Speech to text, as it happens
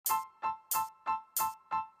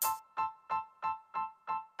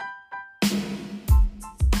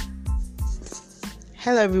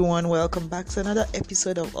Hello, everyone. Welcome back to another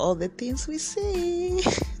episode of All the Things We Say.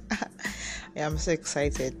 I'm so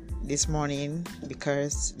excited this morning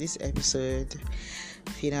because this episode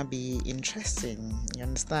finna be interesting. You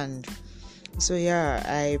understand? So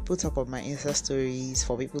I put up on my Insta stories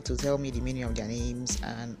for people to tell me the meaning of their names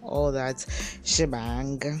and all that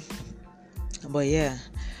shebang. But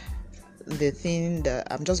the thing that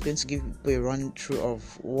I'm just going to give a run through of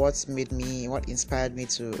what inspired me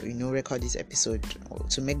to record this episode,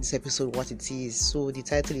 to make this episode what it is. So the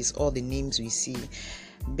title is All the Names We See.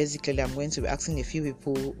 Basically, I'm going to be asking a few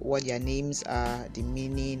people what their names are, the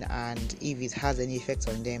meaning, and if it has any effect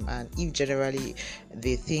on them, and if generally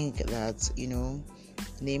they think that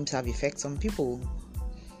names have effects on people.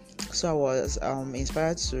 So I was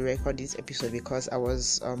inspired to record this episode because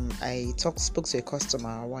I spoke to a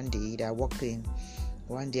customer one day that I worked in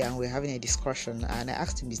one day, and we were having a discussion, and I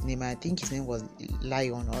asked him his name. I think his name was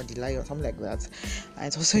Lion or the Lion, something like that. And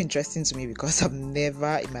it's also interesting to me because I've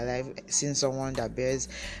never in my life seen someone that bears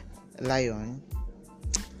Lion.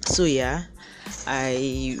 So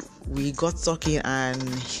we got talking, and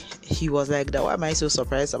he was like, "That why am I so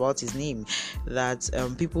surprised about his name? That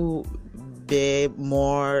people bear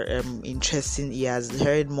more interesting. He has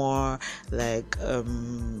heard more like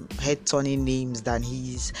head turning names than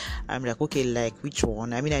his." I'm like, okay, like which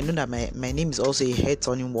one? I mean, I know that my name is also a head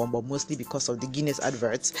turning one, but mostly because of the Guinness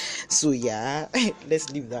adverts. So let's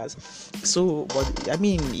leave that. So, but I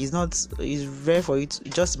mean, it's rare for you to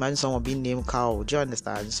just imagine someone being named Cow. Do you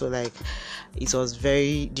understand? So like, it was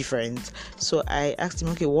very different. So I asked him,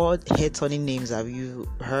 okay, what head turning names have you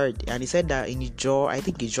heard? And he said that in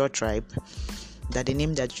Ijaw tribe, that they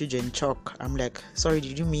named their children Chalk. I'm like, sorry,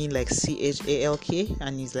 did you mean like CHALK?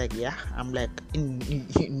 And he's like, yeah. I'm like,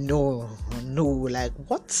 no, like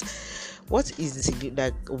what is this?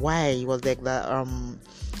 Like, why? He was like that.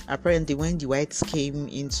 Apparently when the whites came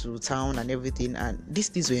into town and everything, and these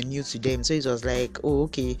things were new to them, so it was like, oh,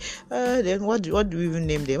 okay, then what do we even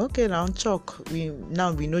name them? Okay, now Chalk. We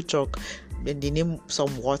know Chalk. Then they name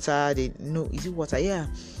some water. Is it water? Yeah.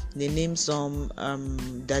 They named some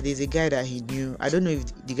that is a guy that he knew. I don't know if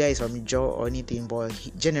the guy is from Joe or anything, but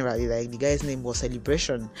generally, like, the guy's name was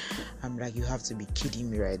Celebration. I'm like, you have to be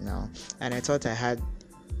kidding me right now. And I thought I had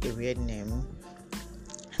a weird name.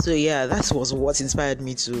 So that was what inspired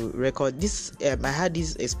me to record this. I had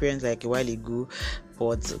this experience like a while ago,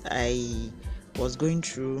 but I was going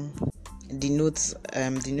through the notes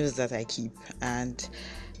that I keep, and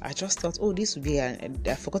I just thought, oh, this would be I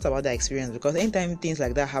forgot about that experience, because anytime things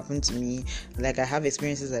like that happen to me, like I have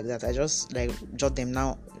experiences like that, I just like jot them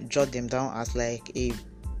down as like a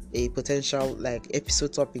potential like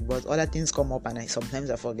episode topic, but other things come up and sometimes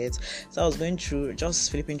I forget. So I was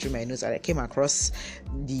just flipping through my notes, and I came across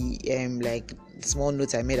the like small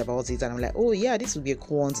notes I made about it, and I'm like, oh yeah, this would be a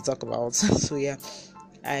cool one to talk about. So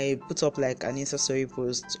I put up like an Insta story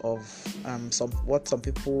post of some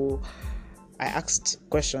people. I asked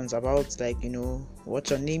questions about, like,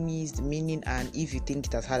 what your name is, the meaning, and if you think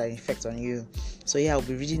it has had an effect on you. So I'll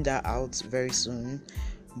be reading that out very soon.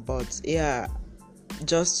 But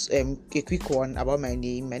just a quick one about my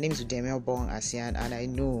name. My name is Udemel Bong Asian, and I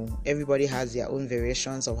know everybody has their own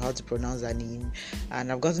variations of how to pronounce their name,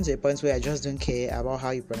 and I've gotten to a point where I just don't care about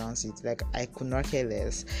how you pronounce it. Like, I could not care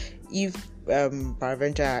less. If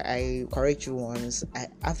peradventure I correct you once,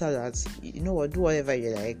 after that, you know what, do whatever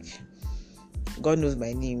you like. God knows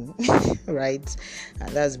my name, right? And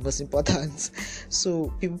that's the most important.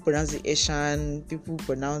 So people pronounce it Asian, people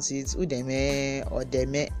pronounce it Udeme or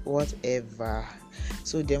Deme, whatever.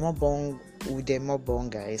 So Udemo Bong,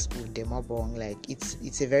 guys, Udemo Bong. Like,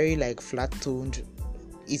 it's a very like flat toned.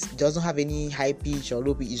 It doesn't have any high pitch or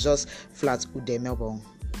low pitch. It's just flat Udemo Bong.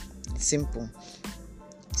 It's simple.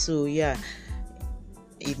 So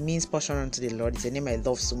it means portion unto the Lord. It's a name I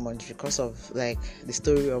love so much because of like the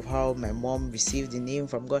story of how my mom received the name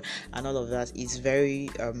from God and all of that. It's very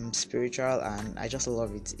spiritual, and I just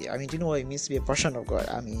love it. I mean, do you know what it means to be a portion of God?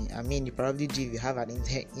 I mean, you probably do if you have an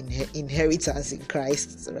inheritance in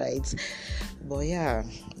Christ, right? But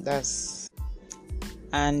that's.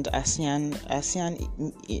 And ASEAN,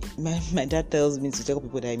 my dad tells me to tell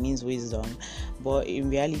people that it means wisdom, but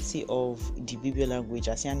in reality of the Bible language,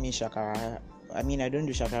 ASEAN means shakara. I mean, I don't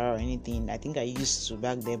do shakara or anything. I think I used to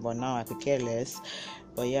back then, but now I could care less.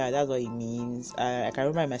 But that's what it means. I can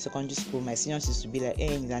remember in my secondary school, my seniors used to be like,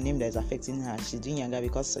 hey, it's a name that is affecting her. She's doing younger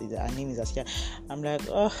because her name is Asia. I'm like,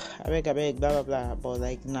 oh, I beg, blah, blah, blah. But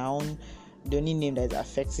like now, the only name that is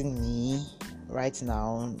affecting me right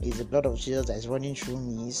now is the blood of Jesus that is running through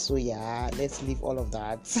me. So let's leave all of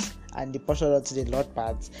that and the portion to the Lord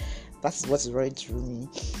part. That's what is running through me.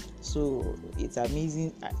 So it's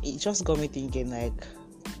amazing. It just got me thinking, like,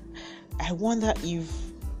 I wonder if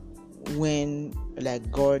when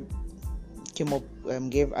like God came up,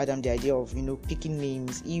 gave Adam the idea of picking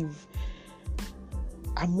names, if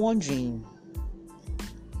I'm wondering,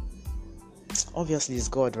 obviously it's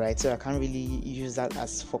God, right? So I can't really use that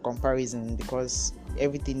as for comparison, because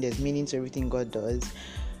there's meaning to everything God does.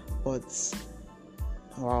 But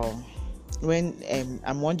wow, when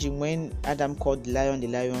I'm wondering, when Adam called the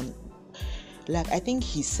lion, like, I think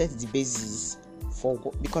he set the basis for,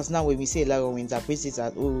 because now when we say lion, we interpret it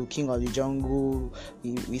as king of the jungle.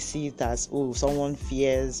 We see it as someone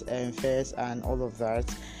fierce and all of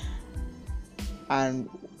that. And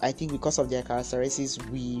I think because of their characteristics,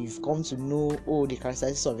 we've come to know the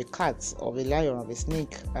characteristics of a cat, of a lion, of a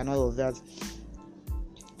snake, and all of that.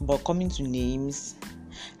 But coming to names,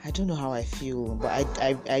 I don't know how I feel, but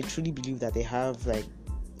I truly believe that they have like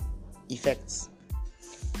effects.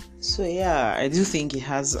 So yeah, I do think it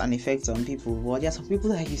has an effect on people. But there are some people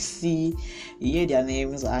that you hear their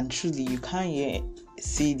names, and truly you can't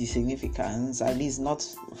see the significance, at least not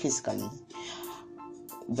physically.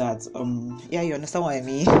 That you understand what I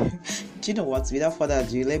mean. Do you know what? Without further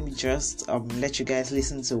ado, let me just let you guys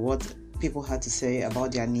listen to what people had to say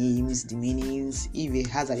about their names, the meanings, if it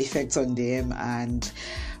has an effect on them, and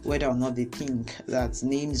whether or not they think that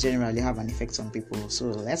names generally have an effect on people. So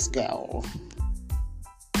let's go.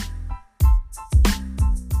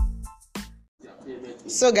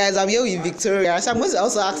 So guys, I'm here with Victoria. So I'm going to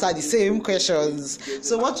also ask her the same questions.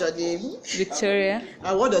 So what's your name? Victoria.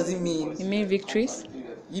 And what does it mean? You mean victories?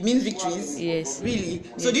 You mean victories? Yes. Really?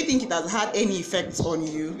 Yes. So do you think it has had any effect on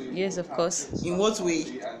you? Yes, of course. In what way?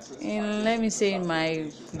 Let me say, in my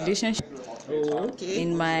relationship. Oh, okay.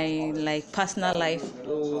 In my personal life.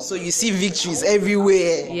 Oh, so you see victories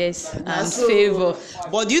everywhere. Yes, and favor.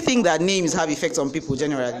 But do you think that names have effects on people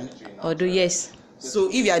generally? Although yes. So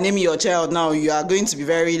if you are naming your child now, you are going to be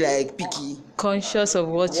very picky, conscious of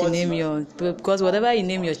what you name your, because whatever you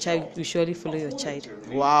name your child, you surely follow your child.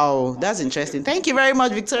 Wow, that's interesting. Thank you very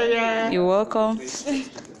much, Victoria. You're welcome.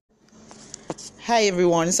 Hi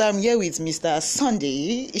everyone. So I'm here with Mr.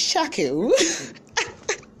 Sunday Shaku.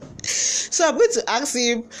 So I'm going to ask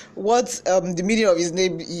him what the meaning of his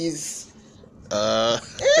name is.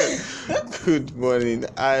 Good morning.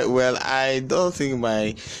 I don't think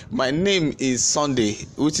my name is Sunday,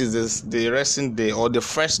 which is the resting day or the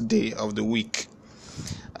first day of the week,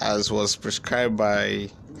 as was prescribed by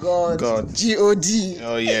God. God.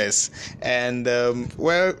 Oh yes. And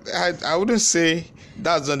I wouldn't say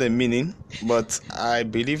that's not the meaning, but I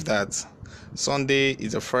believe that Sunday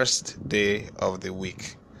is the first day of the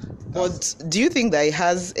week. But do you think that it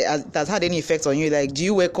has had any effect on you? Like, do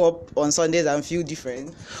you wake up on Sundays and feel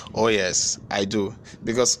different? Oh yes, I do.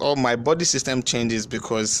 Because all my body system changes,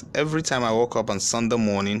 because every time I woke up on Sunday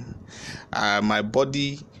morning, my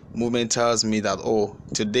body movement tells me that,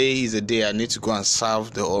 today is a day I need to go and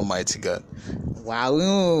serve the Almighty God.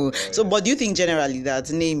 Wow. So, but do you think generally that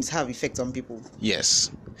names have effect on people? Yes.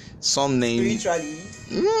 Some names... Spiritually?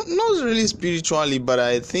 Not really spiritually, but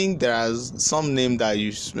I think there are some names that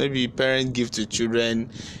maybe parents give to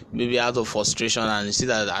children, maybe out of frustration, and you see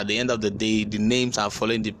that at the end of the day, the names are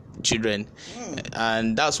following the children.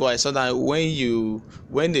 And that's why sometimes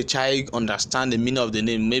when the child understands the meaning of the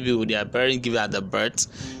name, maybe with their parents give it at the birth,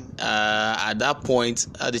 at that point,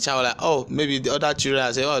 the child will maybe the other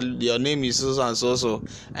children say, your name is so and so,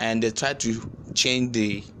 and they try to change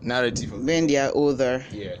the narrative when they are older.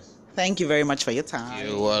 Yes. Thank you very much for your time.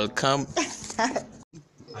 You're welcome.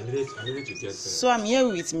 I needed to get So I'm here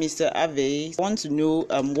with Mr. Ave. I want to know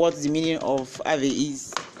what the meaning of Ave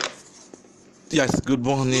is. Yes, good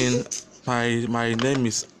morning. My name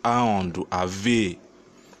is Aondu Ave.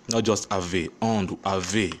 Not just Ave, Aondu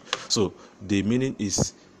Ave. So the meaning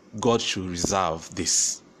is God should reserve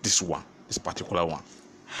this particular one.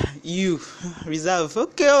 You reserve,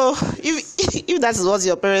 okay. If that is what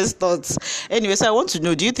your parents thought. Anyway, so I want to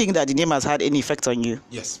know, do you think that the name has had any effect on you?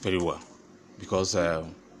 Yes, very well. Because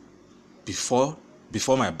before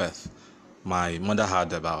my birth, my mother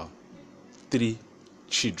had about 3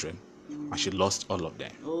 children, and she lost all of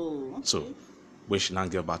them. Oh, okay. So when she now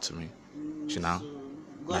gave birth to me,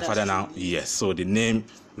 my father now, yes. So the name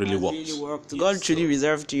really worked. Yes, God truly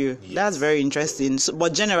reserved you. Yes. That's very interesting. So,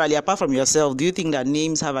 but generally, apart from yourself, do you think that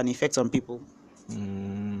names have an effect on people?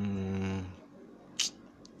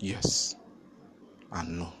 Yes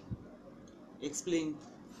and no. Explain.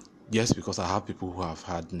 Yes, because I have people who have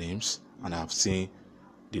had names, and I have seen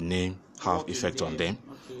the name have effect on them.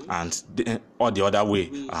 Okay. And or the other way,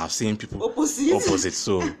 I have seen people opposite.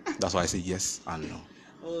 So that's why I say yes and no.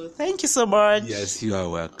 Oh, thank you so much. Yes, you are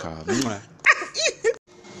welcome.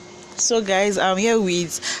 So guys, I'm here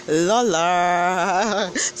with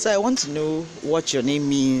Lola. So I want to know what your name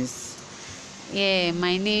means. Yeah,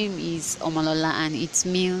 my name is Omolola and it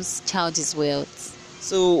means child is wealth.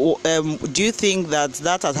 So do you think that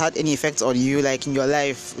has had any effect on you, like in your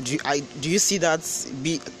life? Do you see that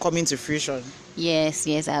be coming to fruition? Yes,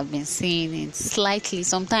 I've been seeing it slightly.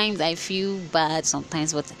 Sometimes I feel bad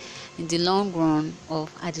sometimes, but at the long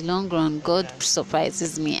run, God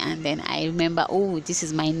surprises me, and then I remember, oh, this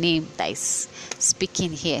is my name that is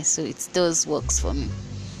speaking here, so it does works for me.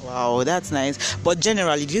 Wow, that's nice. But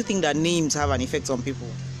generally, do you think that names have an effect on people?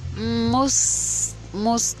 Most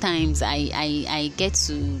times I get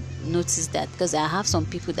to notice that, because I have some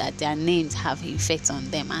people that their names have effects on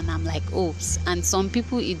them, and I'm like, oops. And some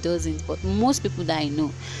people it doesn't, but most people that I know,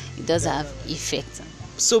 it does have effect.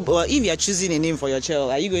 So if you're choosing a name for your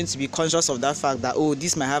child, are you going to be conscious of that fact that, oh,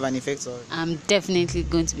 this might have an effect on? I'm definitely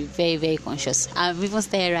going to be very, very conscious. I've even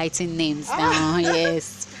started writing names down.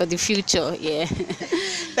 Yes, for the future. Yeah.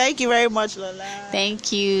 Thank you very much, Lola.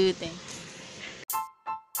 Thank you.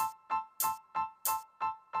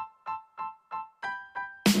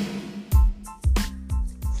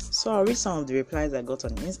 So I'll read some of the replies I got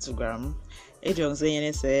on Instagram. Ediong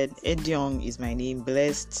Zayene said, Ediong is my name,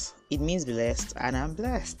 blessed. It means blessed, and I'm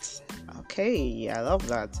blessed. Okay, I love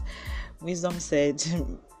that. Wisdom said,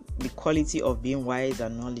 the quality of being wise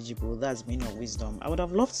and knowledgeable. That's the meaning of wisdom. I would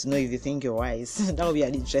have loved to know if you think you're wise. That would be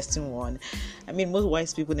an interesting one. I mean, most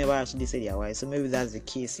wise people never actually say they're wise, so maybe that's the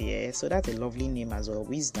case here. So that's a lovely name as well,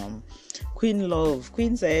 Wisdom. Queen Love.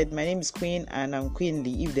 Queen said, my name is Queen and I'm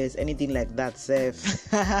queenly. If there's anything like that, Seth.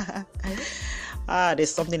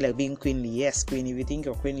 There's something like being queenly. Yes, Queen. If you think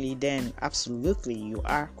you're queenly, then absolutely you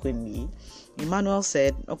are queenly. Emmanuel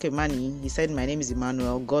said, okay, Manny, he said, my name is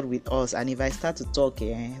Emmanuel, God with us. And if I start to talk,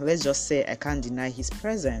 let's just say I can't deny his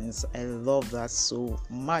presence. I love that so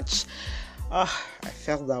much. I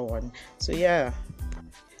felt that one. So yeah,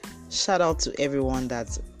 shout out to everyone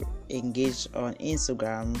that's engaged on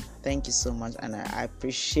Instagram. Thank you so much, and I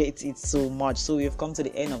appreciate it so much. So we've come to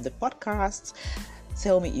the end of the podcast.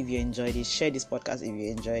 Tell me if you enjoyed it. Share this podcast if you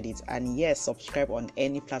enjoyed it. And yes, subscribe on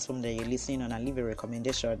any platform that you're listening on and leave a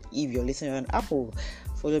recommendation. If you're listening on Apple,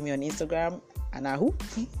 follow me on Instagram, Anahu.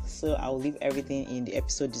 So I'll leave everything in the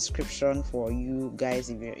episode description for you guys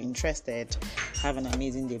if you're interested. Have an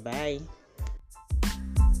amazing day. Bye.